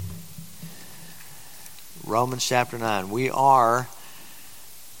Romans chapter 9. We are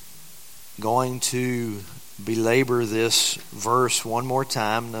going to belabor this verse one more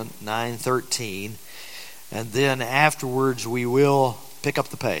time, 9:13, and then afterwards we will pick up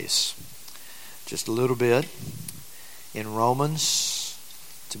the pace just a little bit in Romans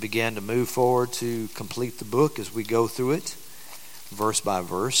to begin to move forward to complete the book as we go through it verse by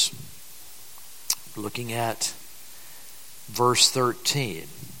verse. Looking at verse 13,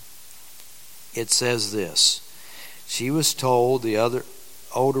 it says this: she was told the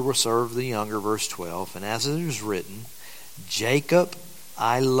older will serve the younger, verse 12, and as it is written, Jacob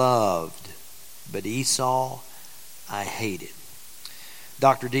I loved, but Esau I hated.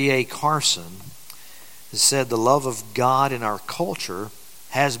 Dr. D.A. Carson has said the love of God in our culture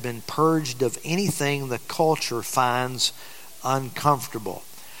has been purged of anything the culture finds uncomfortable.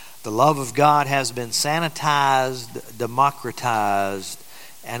 The love of God has been sanitized, democratized,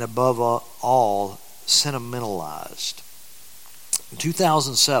 and above all, sentimentalized. In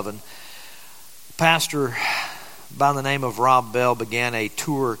 2007, a pastor by the name of Rob Bell began a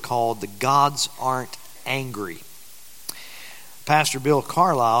tour called The Gods Aren't Angry. Pastor Bill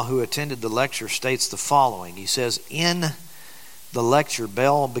Carlisle, who attended the lecture, states the following. He says, in the lecture,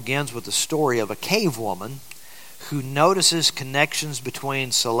 Bell begins with the story of a cave woman who notices connections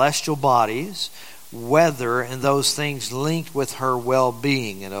between celestial bodies, weather, and those things linked with her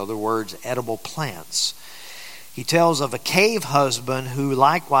well-being, in other words, edible plants. He tells of a cave husband who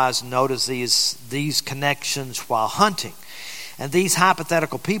likewise notices these connections while hunting. And these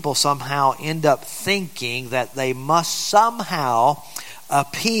hypothetical people somehow end up thinking that they must somehow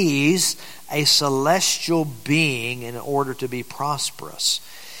appease a celestial being in order to be prosperous.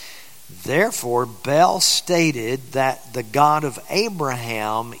 Therefore, Bell stated that the God of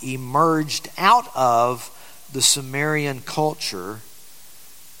Abraham emerged out of the Sumerian culture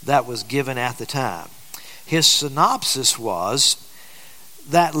that was given at the time. His synopsis was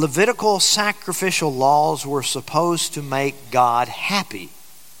that Levitical sacrificial laws were supposed to make God happy.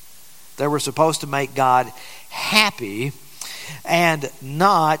 They were supposed to make God happy and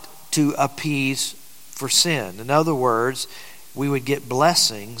not to appease for sin. In other words, we would get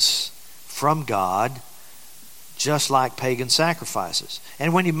blessings from God just like pagan sacrifices.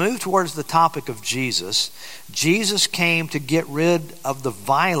 And when you move towards the topic of Jesus, Jesus came to get rid of the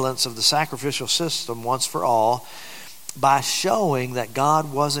violence of the sacrificial system once for all by showing that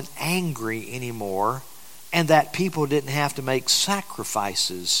God wasn't angry anymore and that people didn't have to make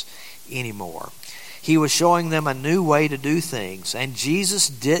sacrifices anymore. He was showing them a new way to do things, and Jesus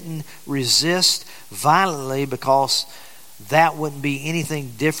didn't resist violently because that wouldn't be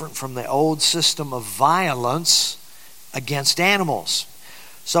anything different from the old system of violence against animals.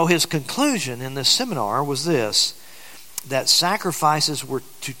 So his conclusion in this seminar was this: that sacrifices were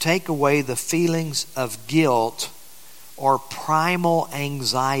to take away the feelings of guilt or primal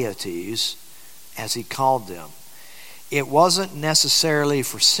anxieties, as he called them. It wasn't necessarily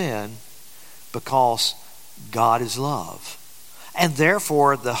for sin because God is love. And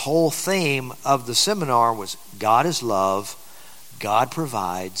therefore, the whole theme of the seminar was God is love, God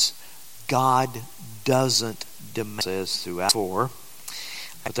provides, God doesn't demand, says throughout 4.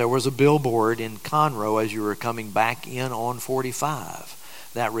 But there was a billboard in Conroe as you were coming back in on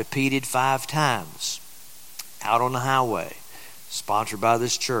 45 that repeated 5 times out on the highway, sponsored by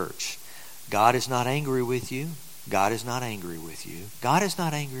this church. God is not angry with you. God is not angry with you. God is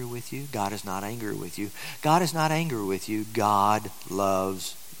not angry with you. God is not angry with you. God is not angry with you. God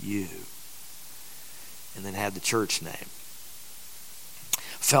loves you. And then had the church name.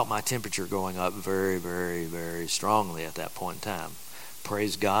 Felt my temperature going up very, very, very strongly at that point in time.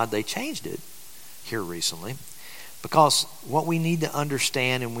 Praise God, they changed it here recently. Because what we need to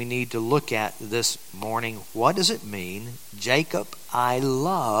understand and we need to look at this morning, what does it mean? Jacob I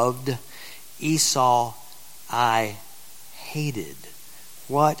loved, Esau I hated.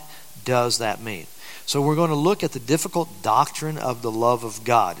 What does that mean? So we're going to look at the difficult doctrine of the love of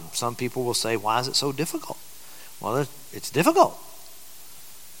God. And some people will say, why is it so difficult? Well, it's difficult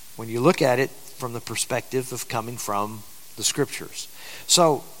when you look at it from the perspective of coming from the Scriptures.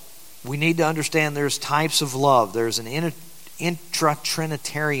 So we need to understand there's types of love. There's an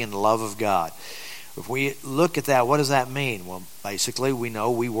intra-Trinitarian love of God. If we look at that, what does that mean? Well, basically, we know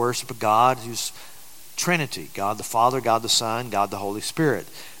we worship a God who's Trinity. God the Father, God the Son, God the Holy Spirit.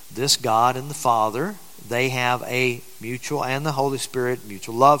 This God and the Father, they have a mutual, and the Holy Spirit,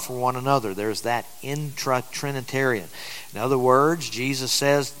 mutual love for one another. There's that intra-Trinitarian. In other words, Jesus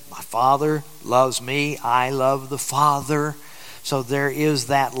says, my Father loves me, I love the Father. So there is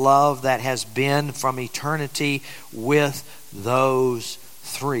that love that has been from eternity with those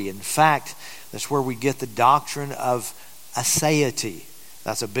 3. In fact, that's where we get the doctrine of aseity.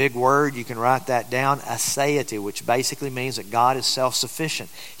 That's a big word. You can write that down. Aseity, which basically means that God is self-sufficient.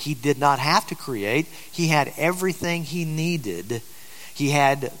 He did not have to create. He had everything he needed. He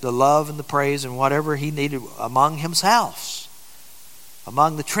had the love and the praise and whatever he needed among himself,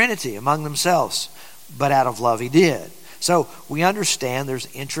 among the Trinity, among themselves. But out of love he did. So we understand there's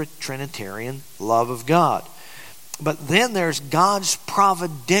intra-Trinitarian love of God. But then there's God's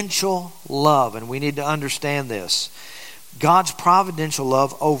providential love, and we need to understand this. God's providential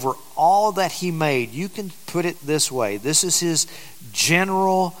love over all that he made. You can put it this way. This is his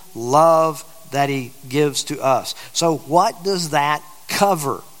general love that he gives to us. So what does that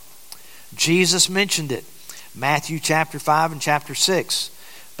cover? Jesus mentioned it. Matthew chapter 5 and chapter 6.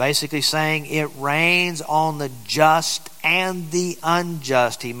 Basically saying it rains on the just and the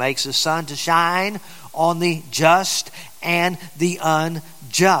unjust. He makes his sun to shine on the just and the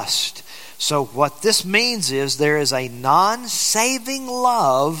unjust. So what this means is there is a non-saving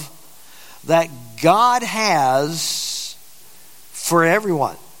love that God has for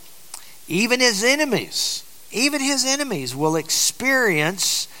everyone. Even his enemies will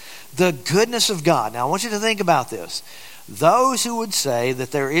experience the goodness of God. Now I want you to think about this. Those who would say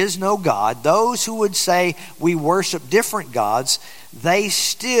that there is no God, those who would say we worship different gods, they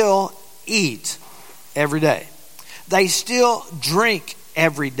still eat every day. They still drink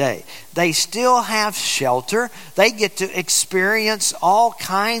every day. They still have shelter. They get to experience all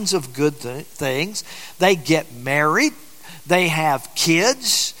kinds of good things. They get married. They have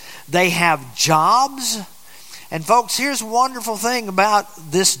kids. They have jobs. And folks, here's a wonderful thing about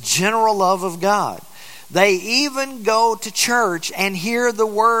this general love of God. They even go to church and hear the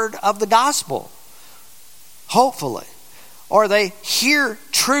word of the gospel, hopefully. Or they hear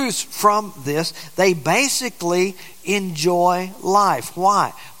truth from this. They basically enjoy life.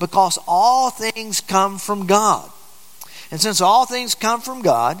 Why? Because all things come from God. And since all things come from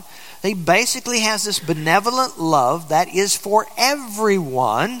God, he basically has this benevolent love that is for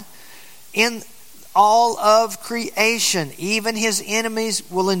everyone in all of creation. Even his enemies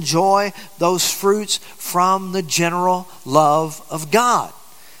will enjoy those fruits from the general love of God.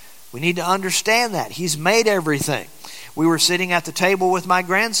 We need to understand that. He's made everything. We were sitting at the table with my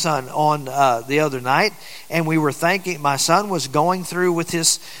grandson on the other night, and we were thinking, my son was going through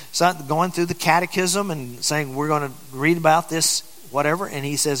the catechism and saying, we're going to read about this, whatever, and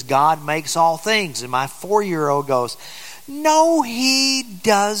he says, God makes all things. And my 4-year-old goes, no, he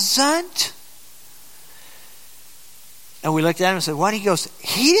doesn't. And we looked at him and said, what? He goes,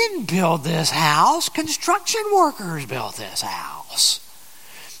 he didn't build this house. Construction workers built this house.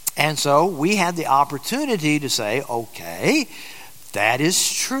 And so we had the opportunity to say, okay, that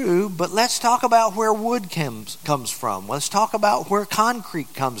is true, but let's talk about where wood comes from. Let's talk about where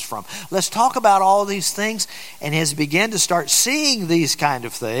concrete comes from. Let's talk about all these things. And as we begin to start seeing these kind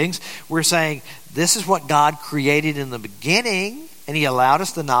of things, we're saying, this is what God created in the beginning. And he allowed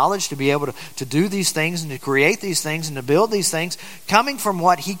us the knowledge to be able to do these things and to create these things and to build these things coming from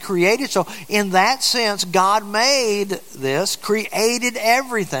what he created. So in that sense, God made this, created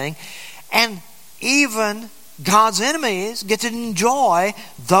everything. And even God's enemies get to enjoy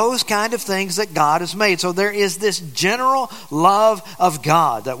those kind of things that God has made. So there is this general love of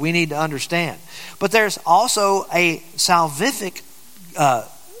God that we need to understand. But there's also a salvific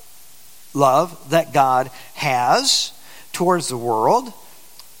love that God has towards the world,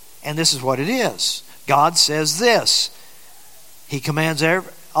 and this is what it is. God says this. He commands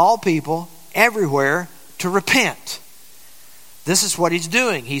all people everywhere to repent. This is what he's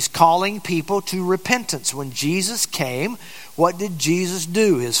doing. He's calling people to repentance. When Jesus came, what did Jesus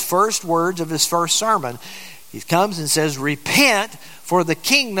do? His first words of his first sermon, he comes and says, repent, for the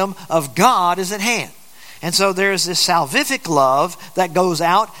kingdom of God is at hand. And so there's this salvific love that goes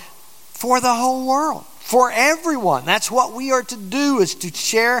out for the whole world. For everyone. That's what we are to do, is to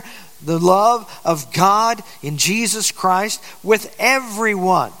share the love of God in Jesus Christ with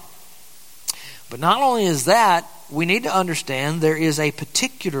everyone. But not only is that, we need to understand there is a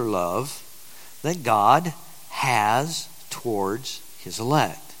particular love that God has towards his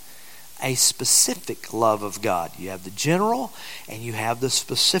elect. A specific love of God. You have the general and you have the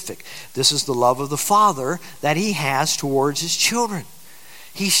specific. This is the love of the Father that he has towards his children.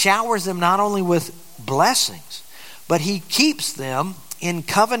 He showers them not only with blessings, but he keeps them in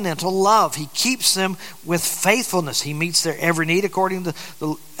covenantal love. He keeps them with faithfulness. He meets their every need according to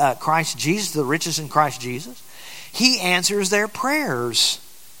the Christ Jesus, the riches in Christ Jesus. He answers their prayers.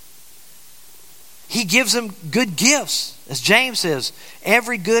 He gives them good gifts. As James says,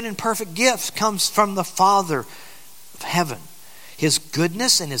 every good and perfect gift comes from the Father of heaven. His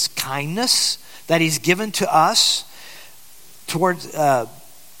goodness and His kindness that He's given to us towards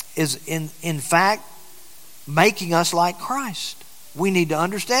is in fact making us like Christ. We need to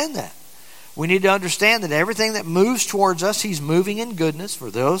understand that. We need to understand that everything that moves towards us, He's moving in goodness for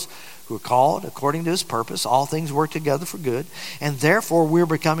those who are called according to His purpose. All things work together for good. And therefore, we're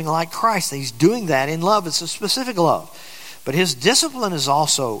becoming like Christ. He's doing that in love. It's a specific love. But His discipline is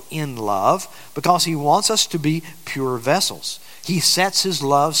also in love because He wants us to be pure vessels. He sets His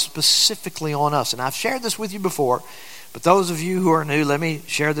love specifically on us. And I've shared this with you before, but those of you who are new, let me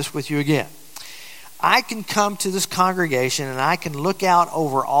share this with you again. I can come to this congregation and I can look out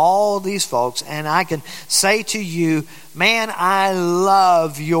over all these folks and I can say to you, man, I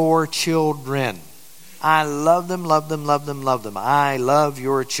love your children. I love them, love them, love them, love them. I love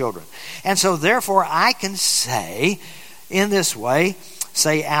your children. And so therefore I can say in this way,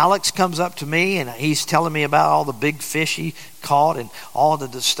 say Alex comes up to me and he's telling me about all the big fish he caught and all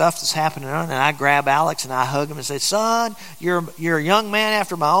the stuff that's happening, and I grab Alex and I hug him and say, son, you're a young man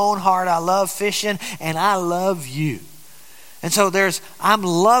after my own heart. I love fishing and I love you. And so I'm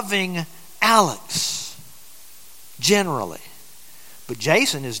loving Alex generally. But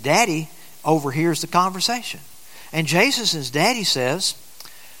Jason, his daddy, overhears the conversation. And Jason, his daddy says,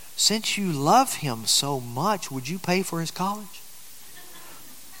 since you love him so much, would you pay for his college?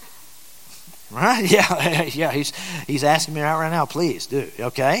 Right? Yeah. He's asking me right now. Please do.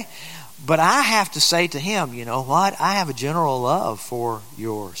 Okay. But I have to say to him, you know what? I have a general love for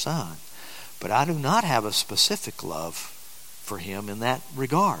your son, but I do not have a specific love for him in that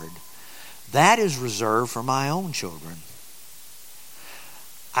regard. That is reserved for my own children.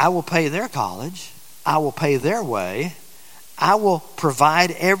 I will pay their college. I will pay their way. I will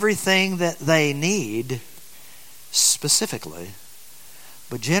provide everything that they need specifically.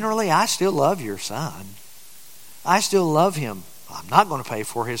 But generally, I still love your son. I still love him. I'm not going to pay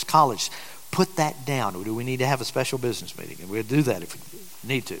for his college. Put that down. Do we need to have a special business meeting? And we'll do that if we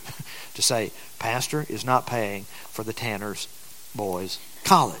need to say, Pastor is not paying for the Tanner's boys'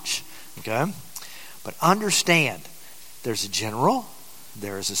 college. Okay? But understand, there's a general,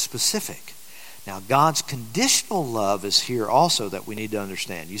 there is a specific. Now, God's conditional love is here also that we need to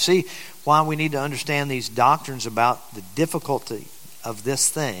understand. You see why we need to understand these doctrines about the difficulty of this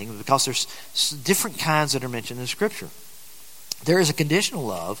thing, because there's different kinds that are mentioned in Scripture. There is a conditional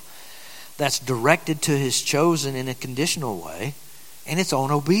love that's directed to His chosen in a conditional way, and it's on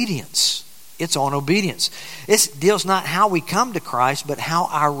obedience. It's on obedience. It deals not how we come to Christ, but how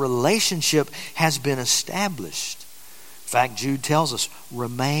our relationship has been established. In fact, Jude tells us,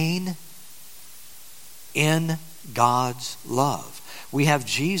 remain in God's love. We have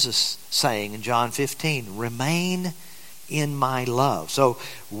Jesus saying in John 15, remain in my love. So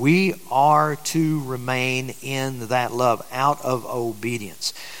we are to remain in that love out of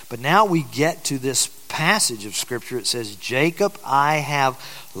obedience. But now we get to this passage of Scripture. It says, Jacob I have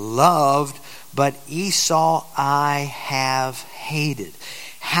loved, but Esau I have hated.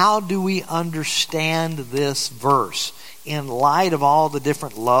 How do we understand this verse in light of all the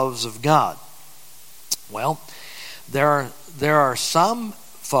different loves of God? Well, there are some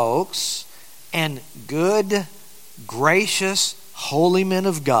folks and good, gracious, holy men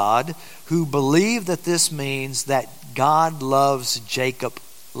of God who believe that this means that God loves Jacob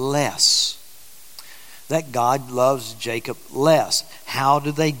less. That God loves Jacob less. How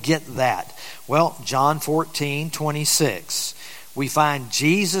do they get that? Well, John 14:26, we find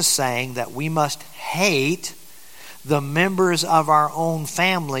Jesus saying that we must hate the members of our own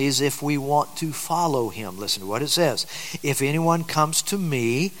families if we want to follow Him. Listen to what it says. If anyone comes to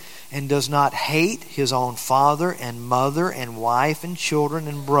me and does not hate his own father and mother and wife and children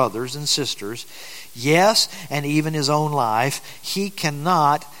and brothers and sisters, yes, and even his own life, he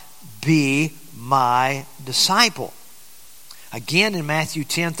cannot be my disciple. Again, in Matthew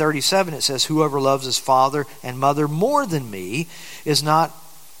 10:37, it says, whoever loves his father and mother more than me is not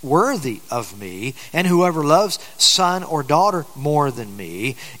worthy of me, and whoever loves son or daughter more than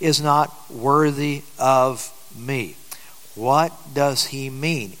me is not worthy of me. What does he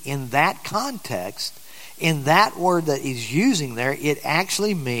mean? In that context, in that word that he's using there, it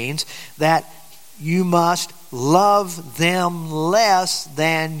actually means that you must love them less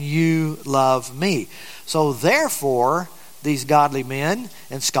than you love me. So therefore, these godly men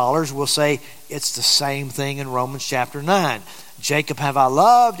and scholars will say it's the same thing in Romans chapter 9. Jacob have I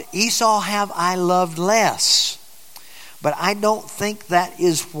loved, Esau have I loved less. But I don't think that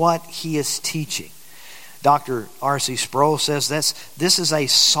is what he is teaching. Dr. R.C. Sproul says this is a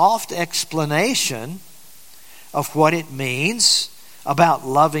soft explanation of what it means about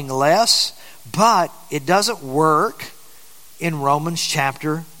loving less, but it doesn't work in Romans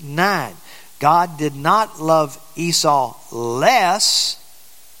chapter 9. God did not love Esau less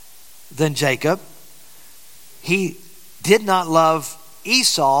than Jacob. He did not love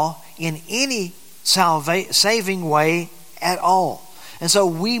Esau in any saving way at all. And so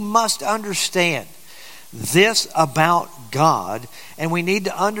we must understand this about God, and we need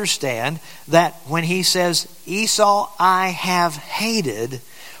to understand that when he says, Esau I have hated,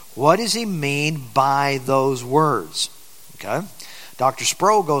 what does he mean by those words? Okay. Dr.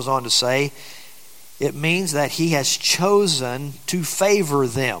 Sproul goes on to say, it means that he has chosen to favor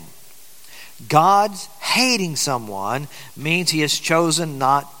them. God's hating someone means he has chosen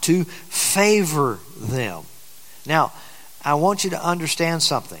not to favor them. Now, I want you to understand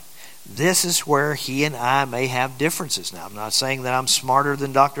something. This is where he and I may have differences. Now, I'm not saying that I'm smarter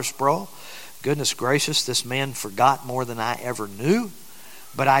than Dr. Sproul. Goodness gracious, this man forgot more than I ever knew.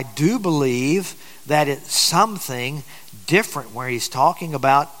 But I do believe that it's something different where he's talking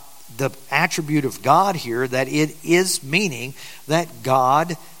about the attribute of God here, that it is meaning that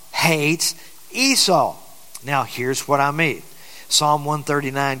God hates Esau. Now, here's what I mean. Psalm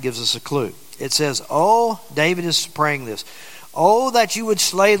 139 gives us a clue. It says, oh, David is praying this. Oh, that you would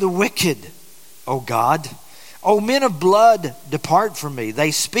slay the wicked, O God. O men of blood, depart from me.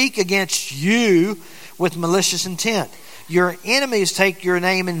 They speak against you with malicious intent. Your enemies take your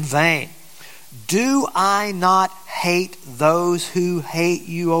name in vain. Do I not hate those who hate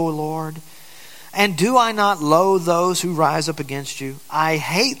you, O Lord? And do I not loathe those who rise up against you? I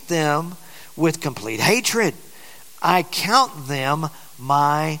hate them with complete hatred. I count them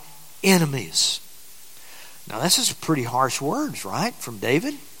my enemies. Now, this is pretty harsh words, right, from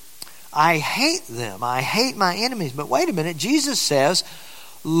David? I hate them. I hate my enemies. But wait a minute. Jesus says,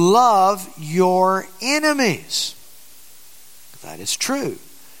 love your enemies. That is true.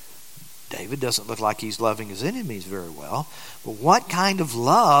 David doesn't look like he's loving his enemies very well. But what kind of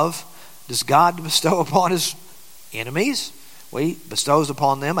love does God bestow upon his enemies? Well, he bestows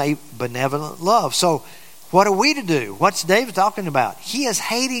upon them a benevolent love. So what are we to do? What's David talking about? He is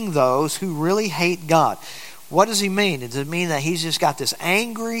hating those who really hate God. What does he mean? Does it mean that he's just got this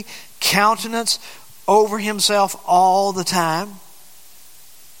angry countenance over himself all the time?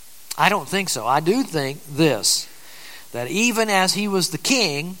 I don't think so. I do think this, that even as he was the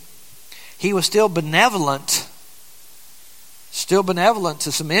king, he was still benevolent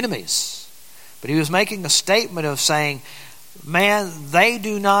to some enemies. But he was making a statement of saying, man, they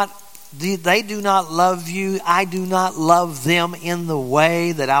do not love you. I do not love them in the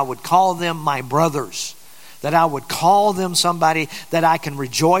way that I would call them my brothers, that I would call them somebody that I can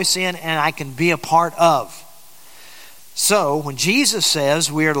rejoice in and I can be a part of. So when Jesus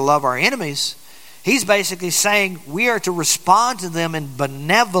says we are to love our enemies, he's basically saying we are to respond to them in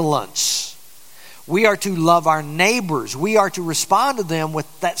benevolence. We are to love our neighbors. We are to respond to them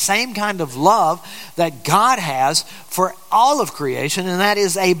with that same kind of love that God has for all of creation, and that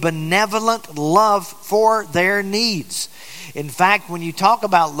is a benevolent love for their needs. In fact, when you talk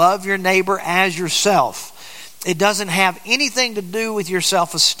about love your neighbor as yourself, it doesn't have anything to do with your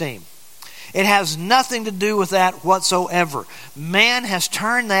self-esteem. It has nothing to do with that whatsoever. Man has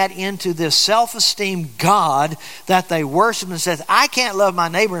turned that into this self-esteem God that they worship and says, I can't love my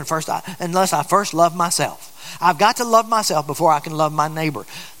neighbor unless I first love myself. I've got to love myself before I can love my neighbor.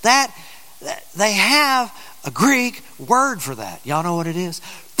 That they have a Greek word for that. Y'all know what it is?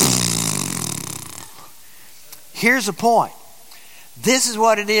 Here's the point. This is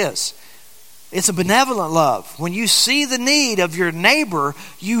what it is. It's a benevolent love. When you see the need of your neighbor,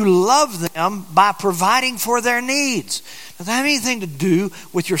 you love them by providing for their needs. Does that have anything to do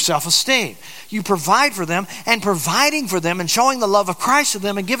with your self-esteem? You provide for them, and providing for them and showing the love of Christ to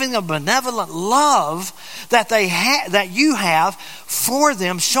them and giving them benevolent love that that you have for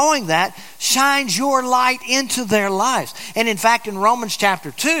them, showing that shines your light into their lives. And in fact, in Romans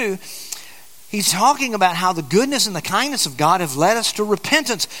chapter 2, he's talking about how the goodness and the kindness of God have led us to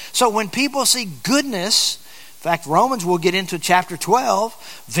repentance. So when people see goodness, in fact, Romans will get into chapter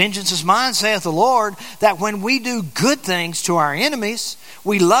 12, vengeance is mine, saith the Lord, that when we do good things to our enemies,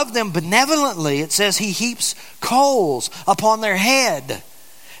 we love them benevolently. It says he heaps coals upon their head.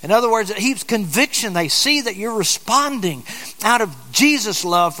 In other words, it heaps conviction. They see that you're responding out of Jesus'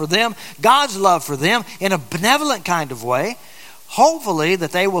 love for them, God's love for them, in a benevolent kind of way. Hopefully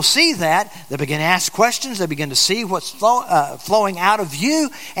that they will see that. They begin to ask questions. They begin to see what's flowing out of you.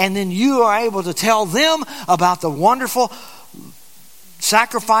 And then you are able to tell them about the wonderful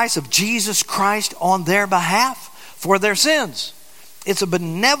sacrifice of Jesus Christ on their behalf for their sins. It's a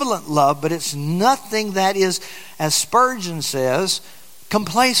benevolent love, but it's nothing that is, as Spurgeon says,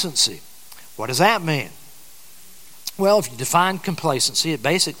 complacency. What does that mean? Well, if you define complacency, it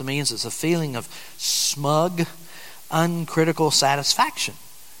basically means it's a feeling of smug, uncritical satisfaction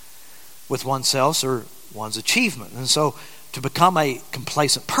with oneself or one's achievement. And so to become a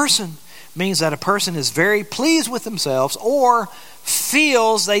complacent person means that a person is very pleased with themselves or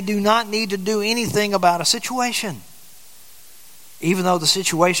feels they do not need to do anything about a situation, even though the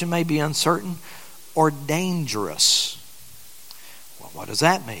situation may be uncertain or dangerous. Well, what does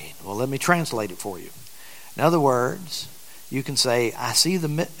that mean? Well, let me translate it for you. In other words, you can say, I see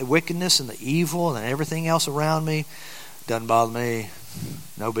the wickedness and the evil and everything else around me. Doesn't bother me.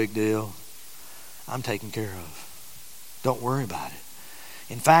 No big deal. I'm taken care of. Don't worry about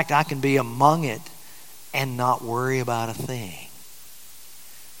it. In fact, I can be among it and not worry about a thing.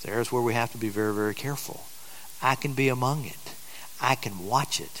 There's where we have to be very, very careful. I can be among it. I can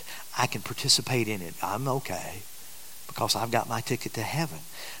watch it. I can participate in it. I'm okay because I've got my ticket to heaven.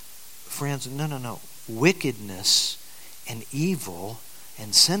 Friends, no. Wickedness and evil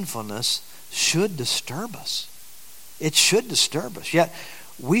and sinfulness should disturb us. It should disturb us. Yet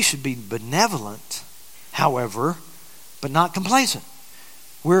we should be benevolent, however, but not complacent.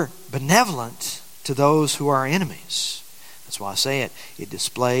 We're benevolent to those who are enemies. That's why I say it. It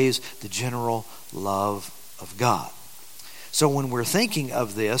displays the general love of God. So when we're thinking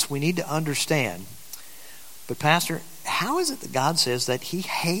of this, we need to understand, but Pastor, how is it that God says that He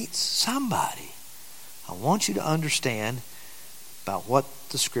hates somebody? I want you to understand about what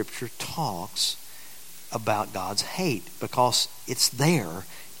the Scripture talks about God's hate, because it's there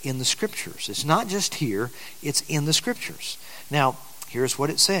in the Scriptures. It's not just here, it's in the Scriptures. Now, here's what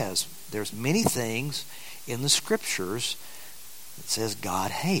it says. There's many things in the Scriptures that says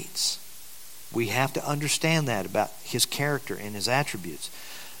God hates. We have to understand that about His character and His attributes.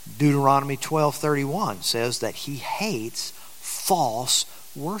 Deuteronomy 12:31 says that He hates false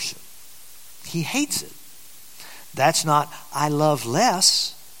worship. He hates it. That's not, I love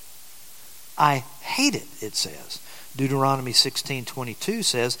less. I hate it, it says. Deuteronomy 16:22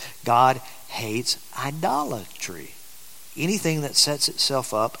 says God hates idolatry. Anything that sets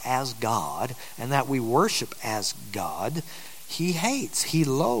itself up as God and that we worship as God, He hates, He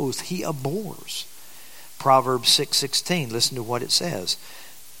loathes, He abhors. Proverbs 6:16, listen to what it says.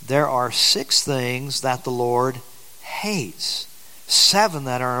 There are 6 things that the Lord hates, 7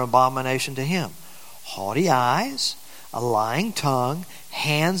 that are an abomination to Him. Haughty eyes, a lying tongue,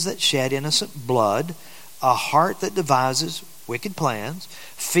 hands that shed innocent blood, a heart that devises wicked plans,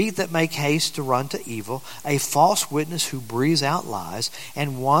 feet that make haste to run to evil, a false witness who breathes out lies,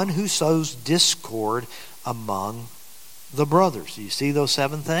 and one who sows discord among the brothers. Do you see those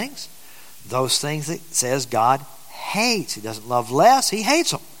 7 things? Those things that says God hates. He doesn't love less, He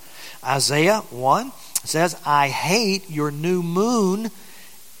hates them. Isaiah 1 says, I hate your new moon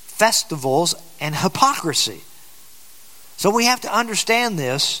festivals and hypocrisy. So we have to understand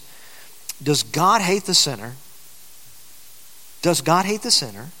this. Does God hate the sinner? Does God hate the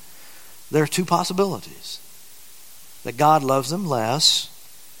sinner? There are 2 possibilities. That God loves them less,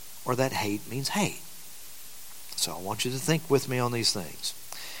 or that hate means hate. So I want you to think with me on these things.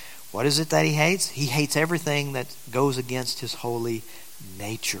 What is it that He hates? He hates everything that goes against His holy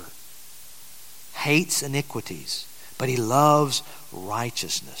nature. Hates iniquities, but He loves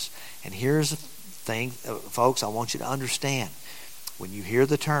righteousness. And here's the thing, folks, I want you to understand. When you hear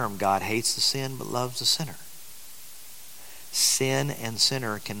the term, God hates the sin but loves the sinner, sin and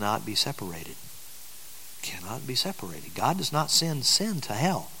sinner cannot be separated. Cannot be separated. God does not send sin to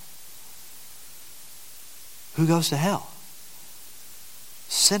hell. Who goes to hell?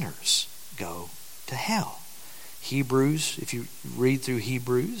 Sinners go to hell. Hebrews, if you read through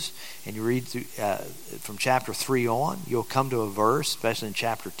Hebrews and you read through from chapter 3 on, you'll come to a verse, especially in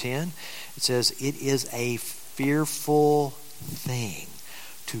chapter 10. It says, it is a fearful thing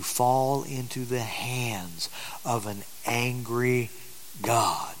to fall into the hands of an angry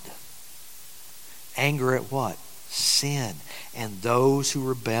God. Anger at what? Sin and those who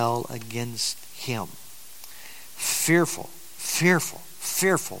rebel against Him. Fearful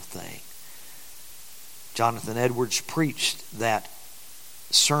thing. Jonathan Edwards preached that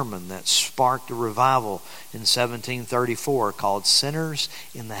sermon that sparked a revival in 1734 called Sinners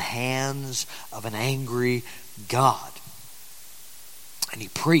in the Hands of an Angry God. And he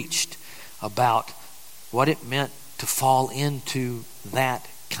preached about what it meant to fall into that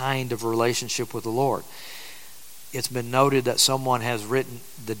kind of relationship with the Lord. It's been noted that someone has written,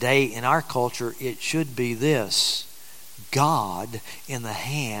 the day in our culture, it should be this: God in the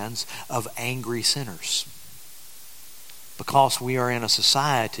hands of angry sinners. Because we are in a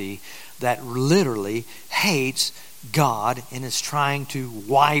society that literally hates God and is trying to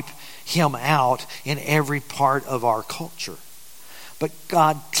wipe him out in every part of our culture. But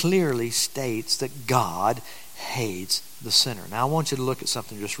God clearly states that God hates the sinner. Now I want you to look at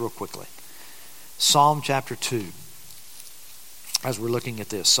something just real quickly. Psalm chapter 2. As we're looking at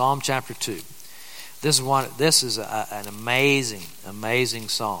this, Psalm chapter 2. This is an amazing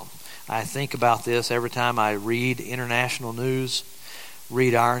psalm. I think about this every time I read international news,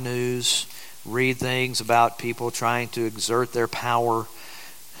 read our news, read things about people trying to exert their power,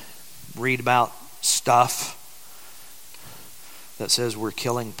 read about stuff that says we're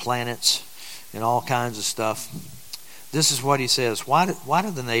killing planets and all kinds of stuff. This is what he says. Why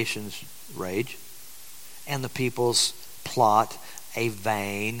do the nations rage and the peoples plot a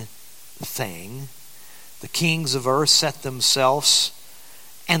vain thing? The kings of earth set themselves,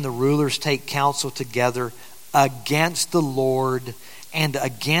 and the rulers take counsel together against the Lord and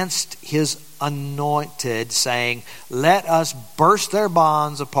against his anointed, saying, let us burst their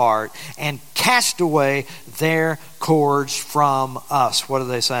bonds apart and cast away their cords from us. What do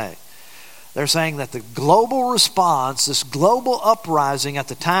they say? They're saying that the global response, this global uprising at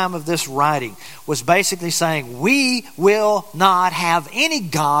the time of this writing, was basically saying, we will not have any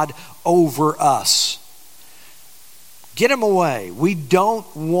God over us. Get him away. We don't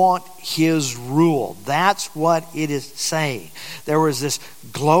want his rule. That's what it is saying. There was this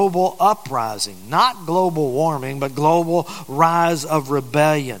global uprising, not global warming, but global rise of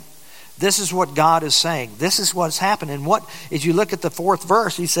rebellion. This is what God is saying. This is what's happening. And what, as you look at the 4th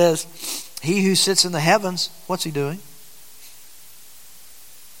verse, he says, he who sits in the heavens, what's he doing?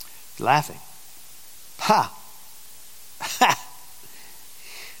 Laughing. Ha! Ha!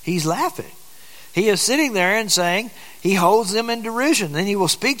 He's laughing. He is sitting there and saying, he holds them in derision. Then he will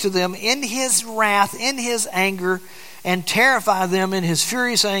speak to them in his wrath, in his anger, and terrify them in his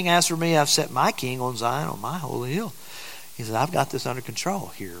fury, saying, as for me, I've set my king on Zion, on my holy hill. He said, I've got this under control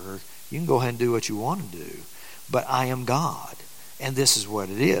here. You can go ahead and do what you want to do. But I am God. And this is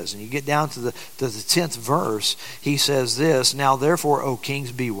what it is. And you get down to the 10th verse, he says this, now therefore, O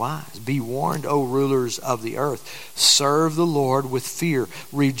kings, be wise. Be warned, O rulers of the earth. Serve the Lord with fear.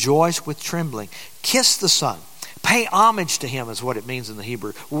 Rejoice with trembling. Kiss the Son. Pay homage to him is what it means in the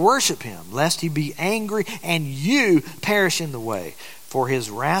Hebrew. Worship him, lest he be angry and you perish in the way. For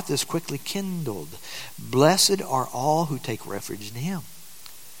his wrath is quickly kindled. Blessed are all who take refuge in him.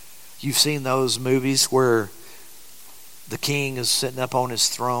 You've seen those movies where the king is sitting up on his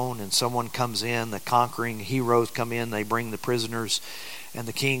throne and someone comes in, the conquering heroes come in, they bring the prisoners, and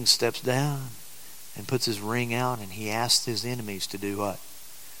the king steps down and puts his ring out and he asks his enemies to do what?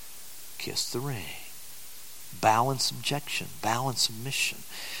 Kiss the ring. Bow in subjection, bow in submission.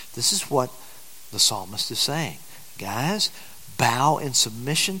 This is what the psalmist is saying. Guys, bow in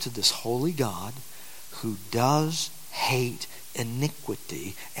submission to this holy God who does hate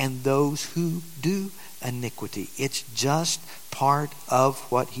iniquity and those who do iniquity. It's just part of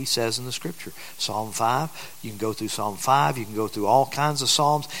what he says in the scripture. Psalm 5, you can go through Psalm 5, you can go through all kinds of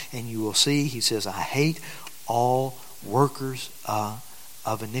Psalms, and you will see he says, I hate all workers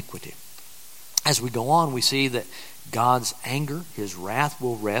of iniquity. As we go on, we see that God's anger, his wrath,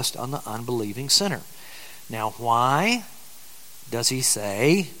 will rest on the unbelieving sinner. Now, why does he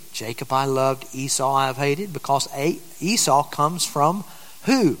say, Jacob I loved, Esau I have hated? Because Esau comes from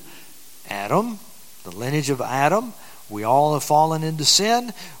who? Adam, the lineage of Adam. We all have fallen into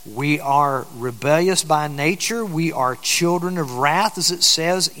sin. We are rebellious by nature. We are children of wrath, as it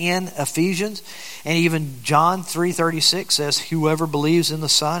says in Ephesians. And even John 3:36 says, whoever believes in the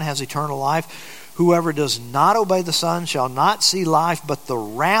Son has eternal life. Whoever does not obey the Son shall not see life, but the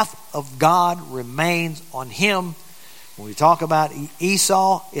wrath of God remains on him. When we talk about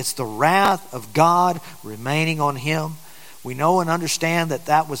Esau, it's the wrath of God remaining on him. We know and understand that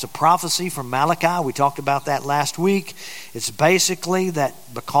that was a prophecy from Malachi. We talked about that last week. It's basically that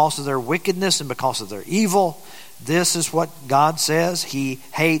because of their wickedness and because of their evil, this is what God says. He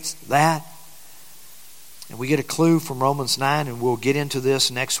hates that. And we get a clue from Romans 9, and we'll get into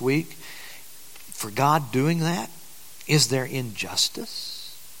this next week. For God doing that, is there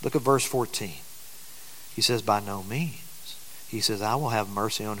injustice? Look at verse 14. He says, by no means. He says, I will have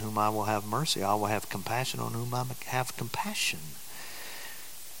mercy on whom I will have mercy. I will have compassion on whom I have compassion.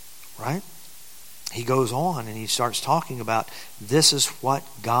 Right? He goes on and he starts talking about this is what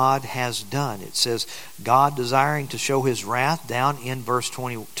God has done. It says, God desiring to show his wrath, down in verse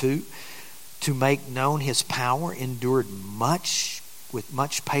 22, to make known his power, endured much with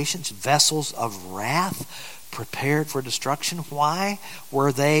much patience, vessels of wrath prepared for destruction. Why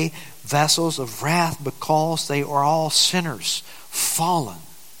were they vessels of wrath? Because they are all sinners, fallen.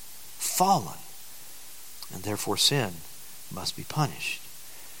 and therefore sin must be punished.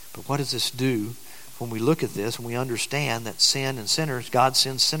 But what does this do when we look at this and we understand that sin and sinners, God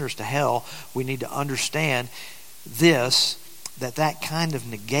sends sinners to hell? We need to understand this, that kind of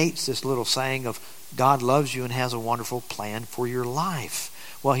negates this little saying of God loves you and has a wonderful plan for your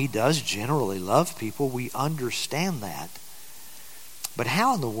life. Well, he does generally love people. We understand that. But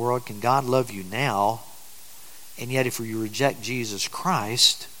how in the world can God love you now, and yet if you reject Jesus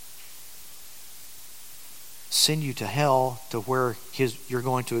Christ, send you to hell to where you're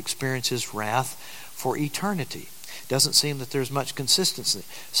going to experience his wrath for eternity? Doesn't seem that there's much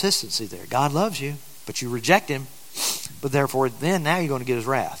consistency there. God loves you, but you reject him, but therefore then now you're going to get his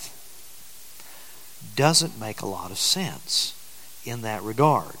wrath. Doesn't make a lot of sense in that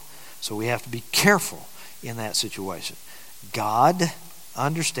regard. So we have to be careful in that situation.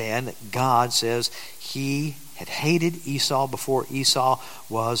 Understand that God says he had hated Esau before Esau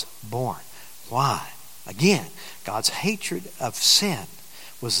was born. Why? Again, God's hatred of sin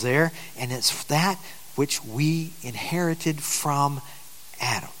was there, and it's that which we inherited from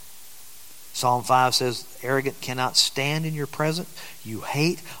Adam. Psalm 5 says, arrogant cannot stand in your presence. You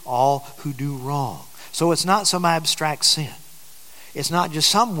hate all who do wrong. So it's not some abstract sin. It's not just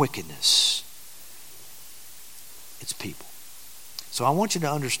some wickedness. It's people. So I want you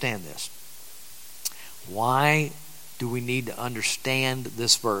to understand this. Why do we need to understand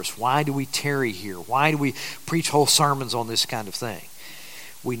this verse? Why do we tarry here? Why do we preach whole sermons on this kind of thing?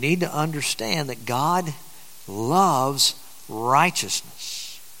 We need to understand that God loves righteousness.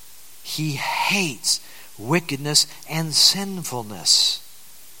 He hates wickedness and sinfulness.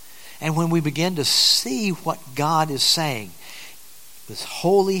 And when we begin to see what God is saying, this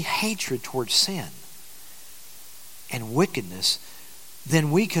holy hatred towards sin and wickedness,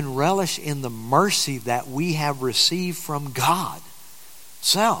 then we can relish in the mercy that we have received from God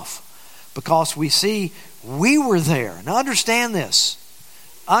Himself, because we see we were there. Now understand this.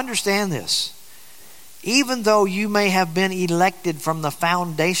 Understand this. Even though you may have been elected from the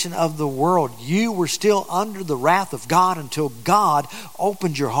foundation of the world, you were still under the wrath of God until God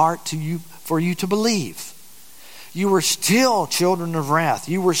opened your heart to you for you to believe. You were still children of wrath.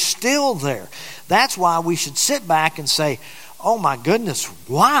 You were still there. That's why we should sit back and say, oh my goodness,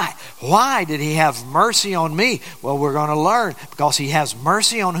 why? Why did He have mercy on me? Well, we're going to learn, because He has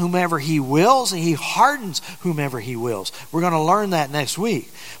mercy on whomever He wills, and He hardens whomever He wills. We're going to learn that next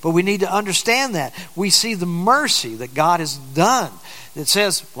week. But we need to understand that. We see the mercy that God has done. It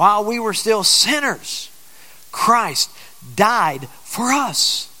says, while we were still sinners, Christ died for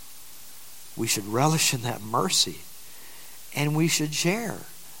us. We should relish in that mercy, and we should share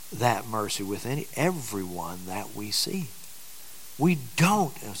that mercy with everyone that we see. We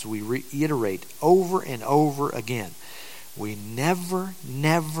don't, as we reiterate over and over again, we never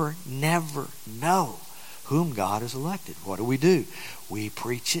know whom God has elected. What do? We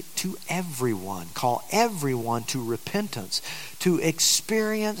preach it to everyone, call everyone to repentance, to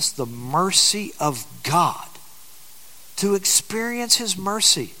experience the mercy of God, to experience His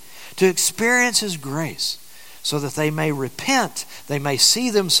mercy, to experience His grace, so that they may repent, they may see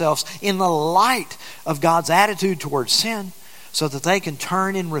themselves in the light of God's attitude towards sin, so that they can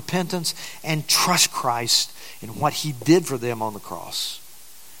turn in repentance and trust Christ in what He did for them on the cross.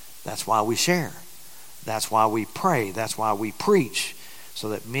 That's why we share. That's why we pray. That's why we preach, so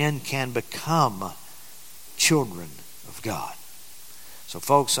that men can become children of God. So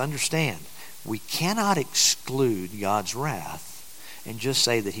folks, understand, we cannot exclude God's wrath and just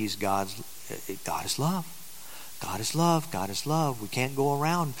say that God is love. God is love. God is love. We can't go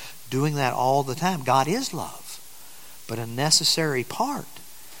around doing that all the time. God is love. But a necessary part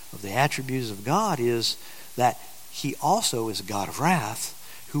of the attributes of God is that He also is a God of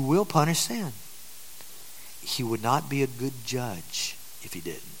wrath who will punish sin. He would not be a good judge if He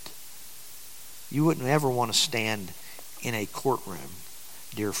didn't. You wouldn't ever want to stand in a courtroom,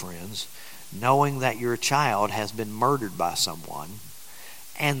 dear friends, knowing that your child has been murdered by someone,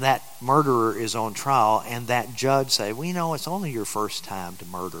 and that murderer is on trial, and that judge say, well, you know, it's only your first time to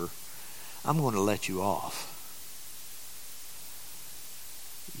murder. I'm going to let you off.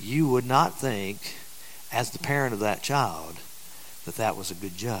 You would not think, as the parent of that child, that that was a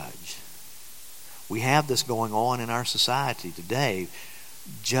good judge. We have this going on in our society today.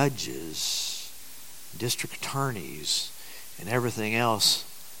 Judges, district attorneys, and everything else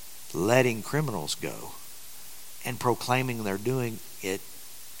letting criminals go and proclaiming they're doing it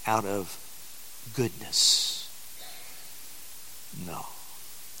out of goodness. No,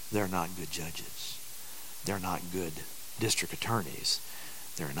 they're not good judges. They're not good district attorneys.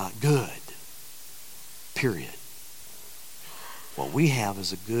 They're not good. Period. What we have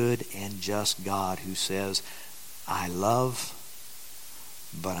is a good and just God who says, I love,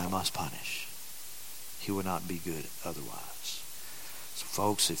 but I must punish. He would not be good otherwise. So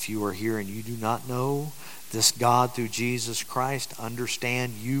folks, if you are here and you do not know this God through Jesus Christ,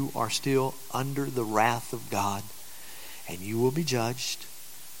 understand you are still under the wrath of God and you will be judged.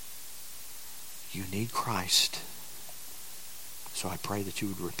 You need Christ. So I pray that you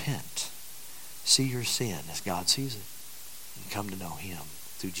would repent. See your sin as God sees it and come to know Him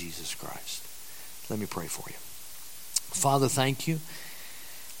through Jesus Christ. Let me pray for you. Father, thank you.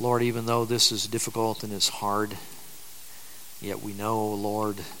 Lord, even though this is difficult and it's hard, yet we know,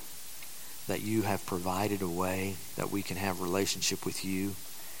 Lord, that you have provided a way that we can have relationship with you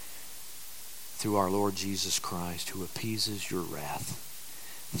through our Lord Jesus Christ, who appeases your wrath.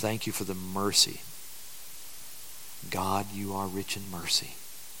 Thank you for the mercy. God, you are rich in mercy,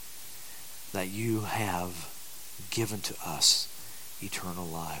 that you have given to us eternal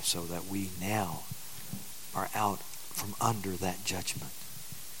life so that we now are out from under that judgment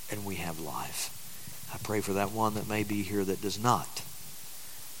and we have life. I pray for that one that may be here that does not.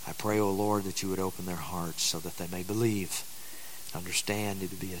 I pray, O Lord, that you would open their hearts so that they may believe, understand it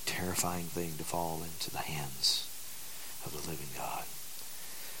to be a terrifying thing to fall into the hands of the living God.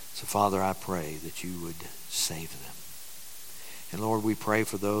 So, Father, I pray that you would save them. And, Lord, we pray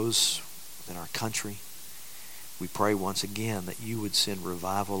for those in our country. We pray once again that you would send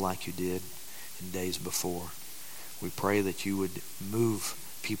revival like you did in days before. We pray that you would move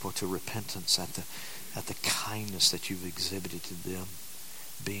people to repentance at the kindness that you've exhibited to them,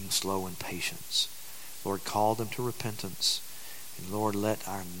 being slow in patience. Lord, call them to repentance. And Lord, let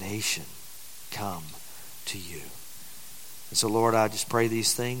our nation come to you. And so, Lord, I just pray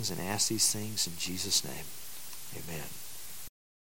these things and ask these things in Jesus' name. Amen.